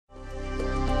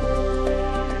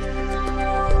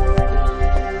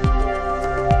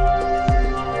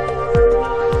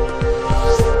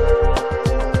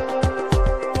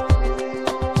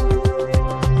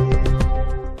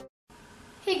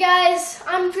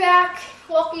Jack.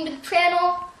 Welcome to the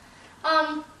channel.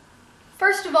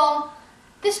 First of all,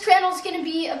 this channel is going to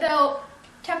be about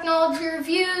technology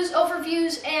reviews,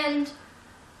 overviews, and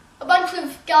a bunch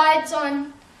of guides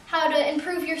on how to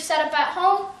improve your setup at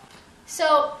home.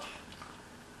 So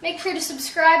make sure to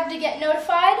subscribe to get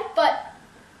notified. But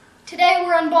today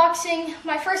we're unboxing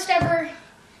my first ever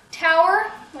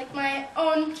tower, like my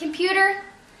own computer,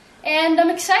 and I'm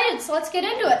excited, so let's get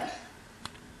into it.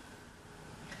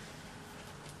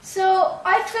 So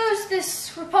I chose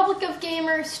this Republic of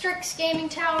Gamers Strix gaming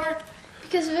tower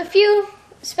because of a few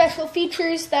special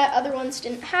features that other ones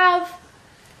didn't have.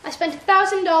 I spent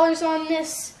 $1,000 on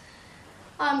this,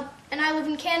 and I live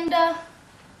in Canada,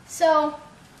 so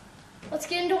let's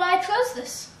get into why I chose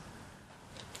this.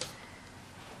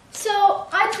 So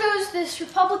I chose this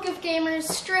Republic of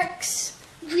Gamers Strix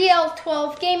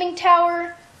GL12 gaming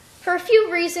tower for a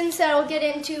few reasons that I'll get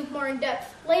into more in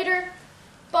depth later,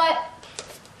 but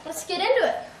let's get into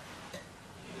it.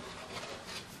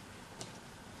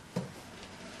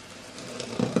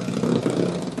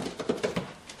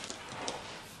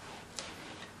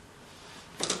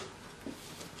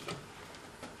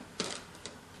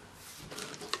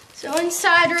 So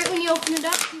inside, right when you open it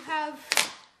up, you have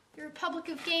the Republic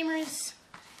of Gamers,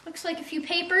 looks like a few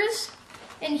papers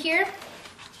in here.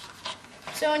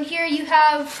 So in here you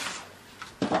have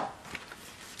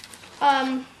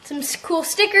some cool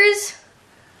stickers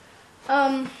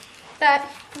that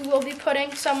we will be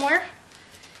putting somewhere,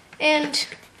 and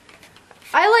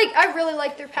I really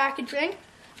like their packaging.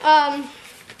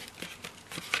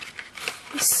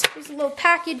 There's a little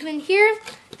package in here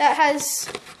that has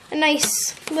a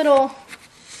nice little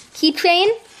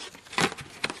keychain,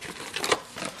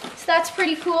 so that's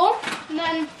pretty cool. And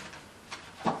then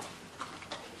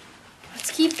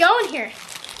let's keep going here.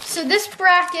 So this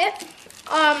bracket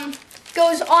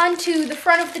goes onto the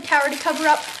front of the tower to cover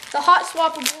up the hot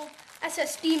swappable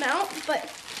SSD mount, but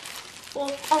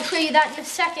I'll show you that in a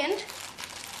second.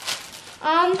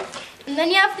 And then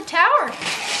you have the tower.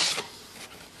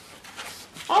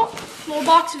 Oh, little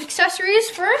box of accessories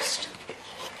first.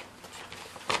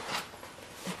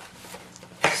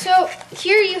 So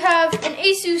here you have an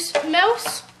Asus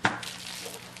mouse.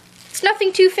 It's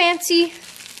nothing too fancy,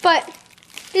 but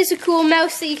it is a cool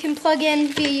mouse that you can plug in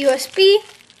via USB.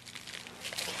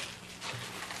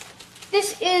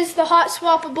 This is the hot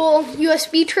swappable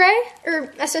USB tray, or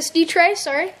SSD tray,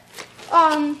 sorry.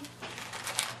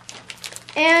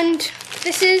 And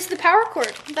this is the power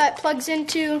cord that plugs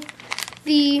into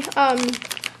the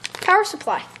power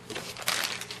supply.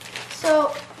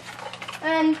 So,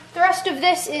 and the rest of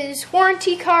this is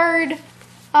warranty card,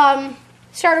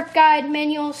 startup guide,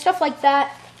 manual, stuff like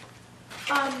that.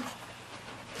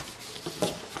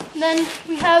 Then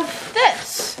we have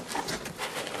this.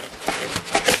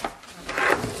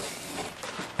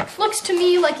 Looks to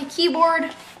me like a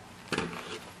keyboard.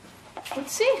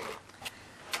 Let's see.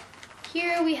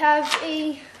 Here we have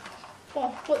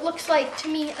what looks like to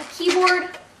me a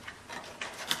keyboard.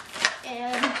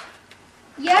 And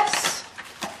yes,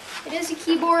 it is a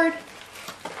keyboard.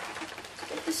 Let's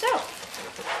get this out.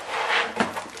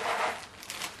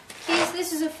 Okay, so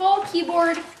this is a full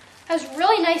keyboard. Has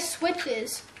really nice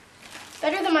switches.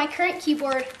 Better than my current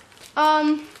keyboard.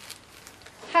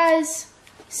 Has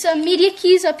some media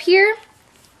keys up here.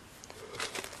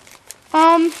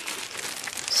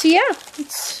 So yeah,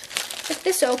 let's get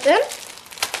this open.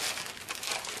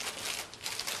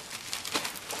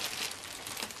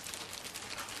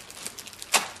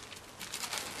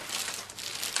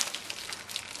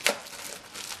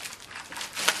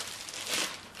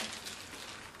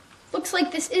 Looks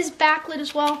like this is backlit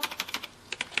as well.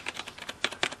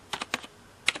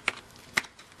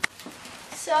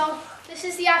 So this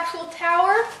is the actual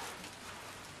tower.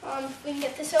 We can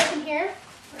get this open here.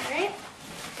 All right.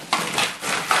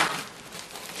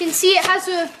 You can see it has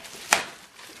a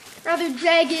rather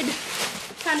jagged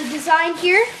kind of design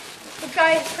here, which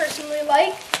I personally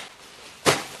like.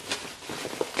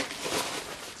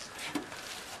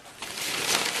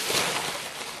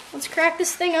 Let's crack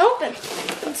this thing open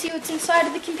and see what's inside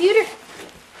of the computer.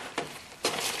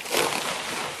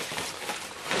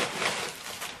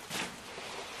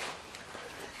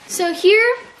 So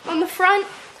here on the front,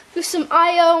 there's some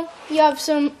I/O. You have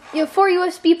 4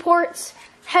 USB ports,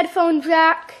 headphone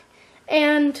jack,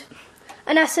 and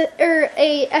a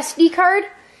SD card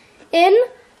in.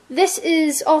 This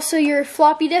is also your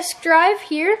floppy disk drive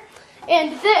here,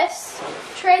 and this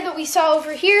tray that we saw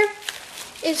over here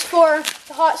is for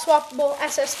the hot swappable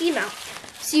SSD mount.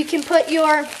 So you can put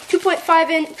your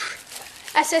 2.5-inch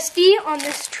SSD on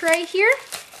this tray here,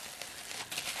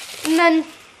 and then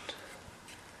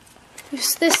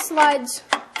this slides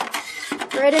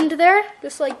right into there,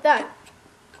 just like that.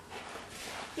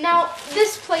 Now,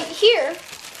 this plate here,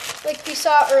 like we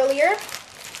saw earlier,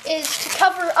 is to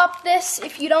cover up this.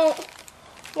 If you don't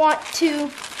want to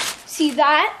see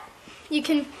that, you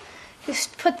can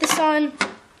just put this on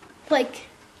like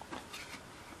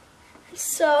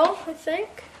so, I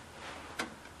think.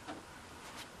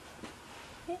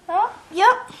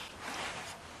 Yep.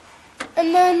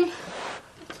 And then,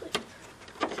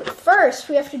 first,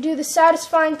 we have to do the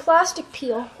satisfying plastic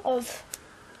peel of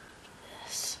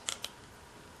this.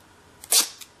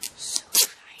 So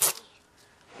shiny.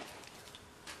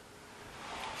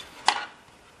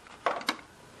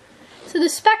 So the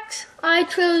specs I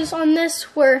chose on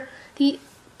this were the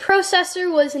processor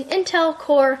was an Intel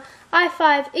Core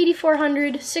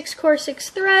i5-8400 6-core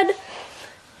 6-thread.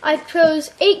 I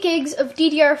chose 8 gigs of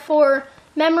DDR4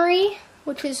 memory,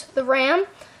 which is the RAM.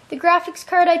 The graphics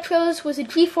card I chose was a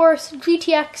GeForce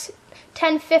GTX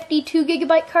 1050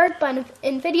 2GB card by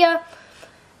NVIDIA.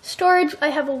 Storage, I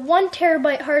have a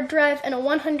 1TB hard drive and a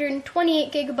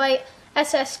 128GB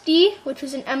SSD, which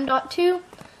is an M.2,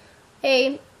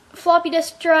 a floppy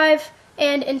disk drive,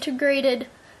 and integrated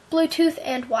Bluetooth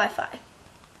and Wi-Fi.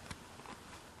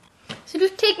 So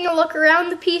just taking a look around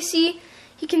the PC,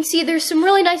 you can see there's some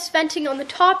really nice venting on the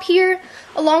top here,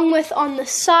 along with on the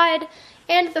side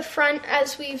and the front,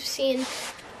 as we've seen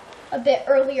a bit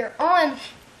earlier on.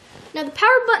 Now the power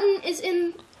button is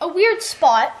in a weird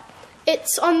spot.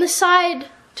 It's on the side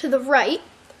to the right.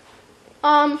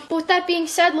 But with that being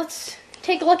said, let's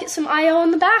take a look at some I/O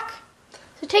on the back.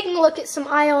 So taking a look at some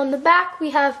I/O on the back,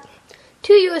 we have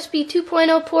 2 USB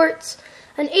 2.0 ports,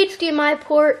 an HDMI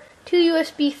port, 2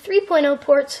 USB 3.0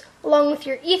 ports, along with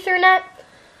your Ethernet,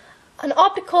 an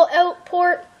optical out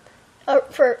port.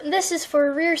 This is for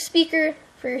a rear speaker,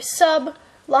 for your sub,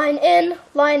 line in,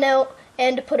 line out,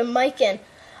 and to put a mic in.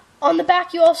 On the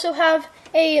back you also have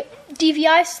a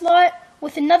DVI slot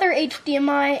with another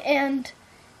HDMI and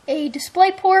a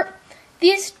display port.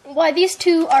 Why these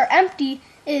two are empty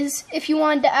is if you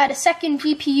wanted to add a second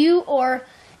GPU or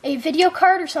a video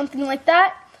card or something like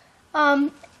that,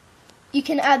 you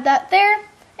can add that there.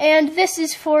 And this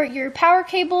is for your power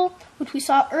cable, which we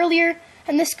saw earlier,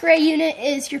 and this gray unit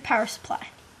is your power supply.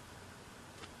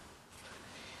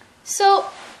 So,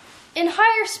 in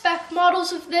higher spec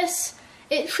models of this,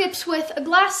 it ships with a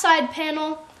glass side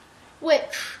panel,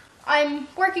 which I'm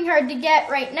working hard to get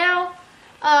right now.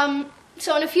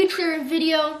 So in a future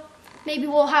video, maybe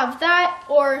we'll have that,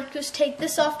 or just take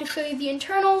this off to show you the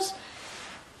internals.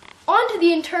 Onto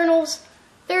the internals,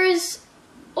 there is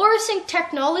OraSync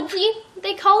technology,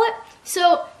 they call it.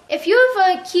 So if you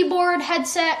have a keyboard,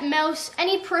 headset, mouse,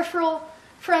 any peripheral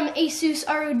from Asus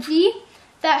ROG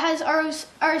that has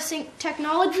OraSync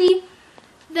technology,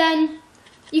 then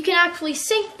you can actually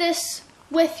sync this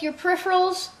with your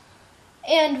peripherals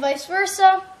and vice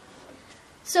versa.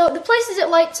 So the places it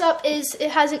lights up is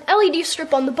it has an LED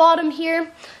strip on the bottom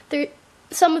here.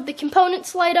 Some of the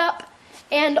components light up,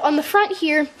 and on the front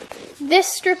here, this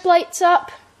strip lights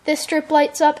up, this strip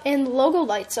lights up, and the logo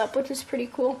lights up, which is pretty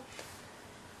cool.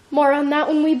 More on that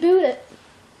when we boot it.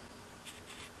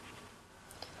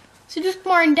 So just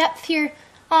more in depth here,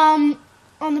 on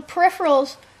the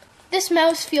peripherals, this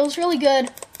mouse feels really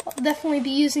good. I'll definitely be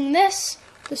using this,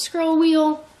 the scroll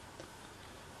wheel,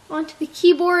 onto the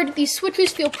keyboard. These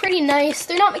switches feel pretty nice.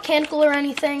 They're not mechanical or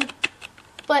anything,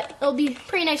 but it'll be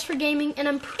pretty nice for gaming, and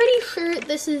I'm pretty sure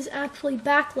this is actually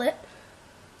backlit,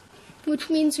 which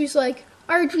means there's like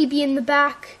RGB in the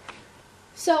back,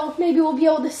 so maybe we'll be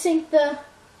able to sync the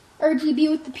RGB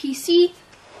with the PC.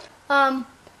 And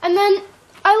then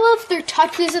I love their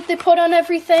touches that they put on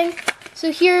everything.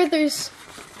 So here there's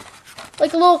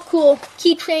like a little cool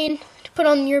keychain to put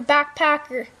on your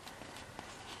backpack or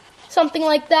something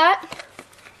like that.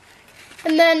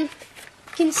 And then you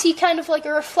can see kind of like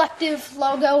a reflective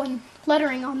logo and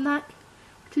lettering on that,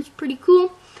 which is pretty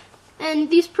cool. And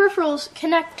these peripherals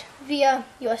connect via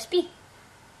USB.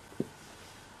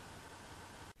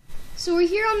 So we're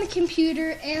here on the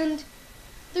computer, and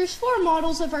there's 4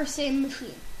 models of our same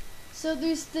machine. So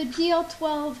there's the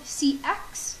GL12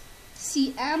 CX,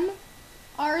 CM,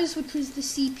 ours, which is the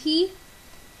CP,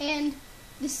 and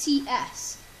the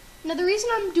CS. Now the reason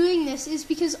I'm doing this is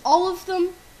because all of them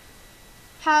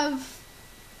have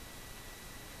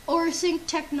OraSync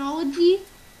technology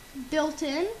built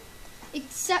in,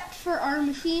 except for our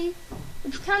machine,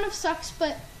 which kind of sucks,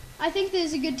 but I think this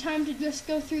is a good time to just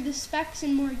go through the specs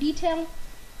in more detail.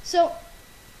 So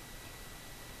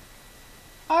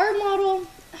our model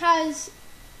has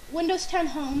Windows 10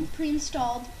 Home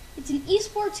pre-installed. It's an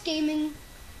esports gaming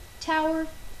tower.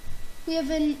 We have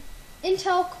an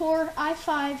Intel Core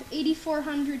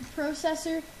i5-8400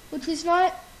 processor, which is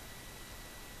not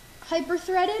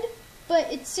hyper-threaded,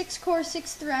 but it's 6-core,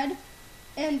 6-thread,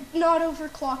 and not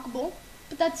overclockable,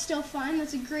 but that's still fine.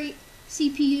 That's a great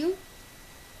CPU.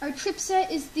 Our chipset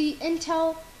is the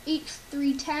Intel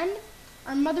H310.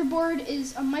 Our motherboard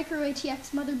is a micro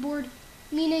ATX motherboard,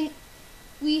 meaning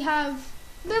we have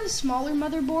a bit of a smaller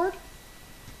motherboard.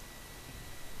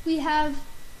 We have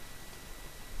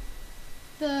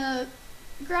the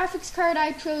graphics card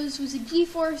I chose was a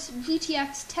GeForce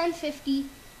GTX 1050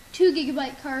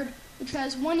 2GB card, which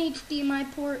has one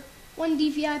HDMI port, one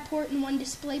DVI port, and one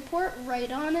display port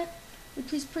right on it,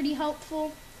 which is pretty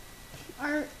helpful.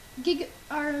 Our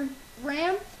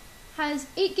RAM has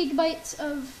 8GB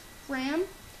of RAM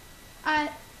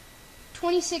at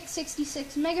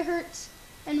 2666 megahertz,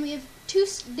 and we have 2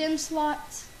 DIMM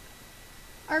slots.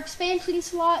 Our expansion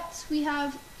slots, we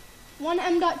have one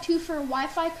M.2 for a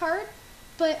Wi-Fi card,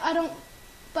 but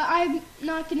I'm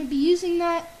not going to be using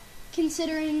that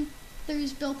considering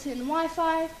there's built-in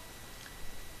Wi-Fi.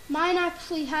 Mine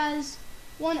actually has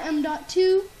one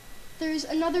M.2. There's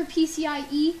another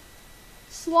PCIe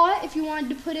slot if you wanted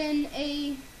to put in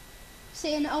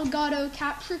say an Elgato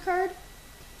capture card.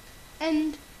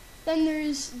 And then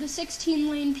there's the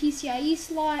 16-lane PCIe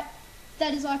slot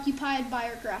that is occupied by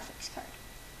our graphics card,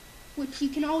 which you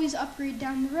can always upgrade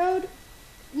down the road.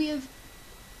 We have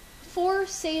 4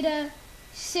 SATA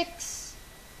 6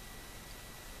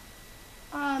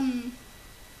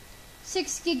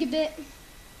 gigabit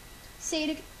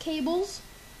SATA cables.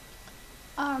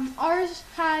 Ours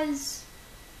has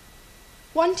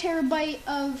 1 terabyte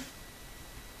of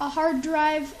a hard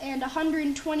drive and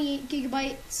 128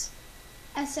 gigabytes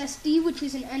SSD, which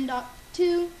is an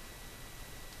M.2,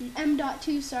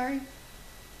 sorry.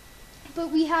 But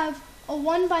we have a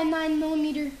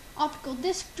 1x9mm optical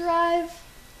disc drive.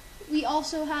 We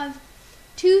also have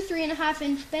 2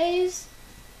 3.5-inch bays.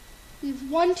 We have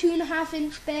 1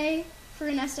 2.5-inch bay for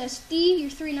an SSD. Your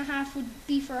 3.5 would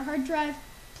be for a hard drive,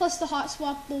 plus the hot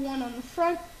swappable one on the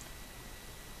front.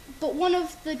 But one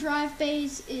of the drive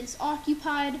bays is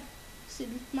occupied, so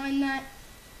mind that.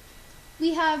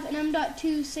 We have an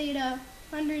M.2 SATA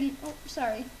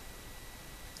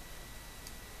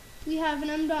We have an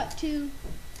M.2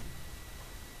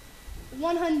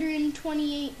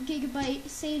 128 gigabyte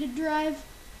SATA drive,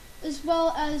 as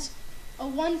well as a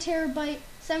 1 terabyte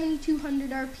 7200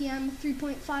 RPM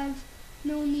 3.5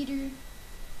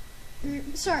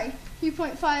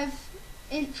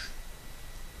 inch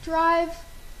drive.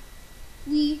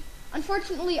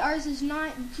 Unfortunately, ours is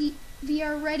not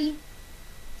VR ready,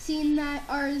 seeing that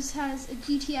ours has a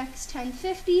GTX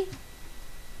 1050.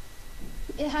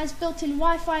 It has built-in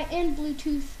Wi-Fi and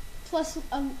Bluetooth, plus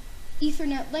a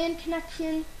Ethernet LAN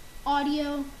connection,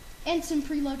 audio, and some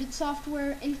preloaded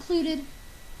software including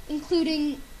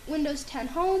Windows 10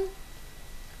 Home.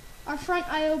 Our front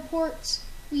I/O ports,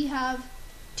 we have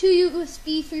 2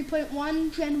 USB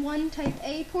 3.1 Gen 1 Type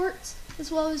A ports, as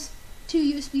well as 2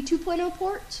 USB 2.0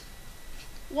 ports,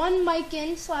 1 mic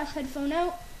in/headphone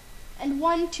out, and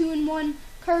 1 2-in-1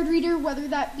 card reader, whether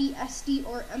that be SD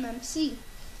or MMC.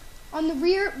 On the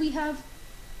rear, we have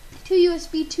 2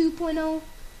 USB 2.0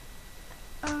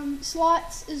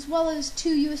 slots, as well as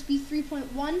 2 USB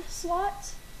 3.1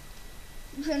 slots,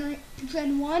 Gen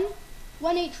 1,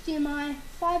 1 HDMI,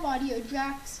 5 audio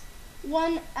jacks,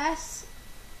 1 S/PDIF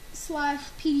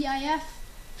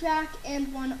jack,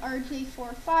 and 1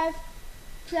 RJ45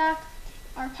 jack.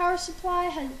 Our power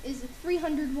supply is a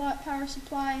 300 watt power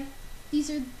supply. These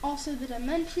are also the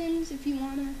dimensions if you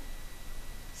want to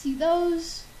see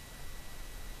those.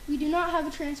 We do not have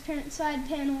a transparent side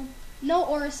panel, no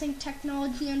AuraSync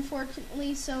technology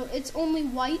unfortunately, so it's only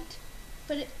white,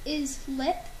 but it is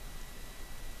lit,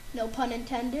 no pun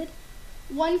intended.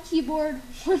 1 keyboard,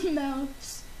 1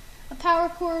 mouse, a power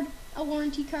cord, a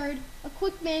warranty card, a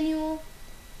quick manual,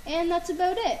 and that's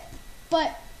about it.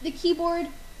 But the keyboard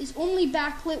is only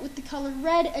backlit with the color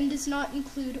red and does not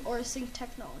include AuraSync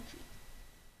technology.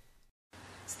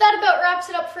 So that about wraps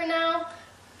it up for now.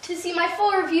 To see my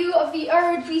full review of the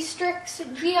ROG Strix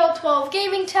GL12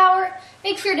 gaming tower,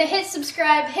 make sure to hit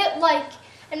subscribe, hit like,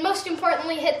 and most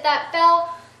importantly hit that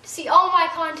bell to see all my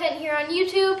content here on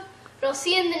YouTube. But I'll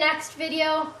see you in the next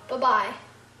video. Bye-bye.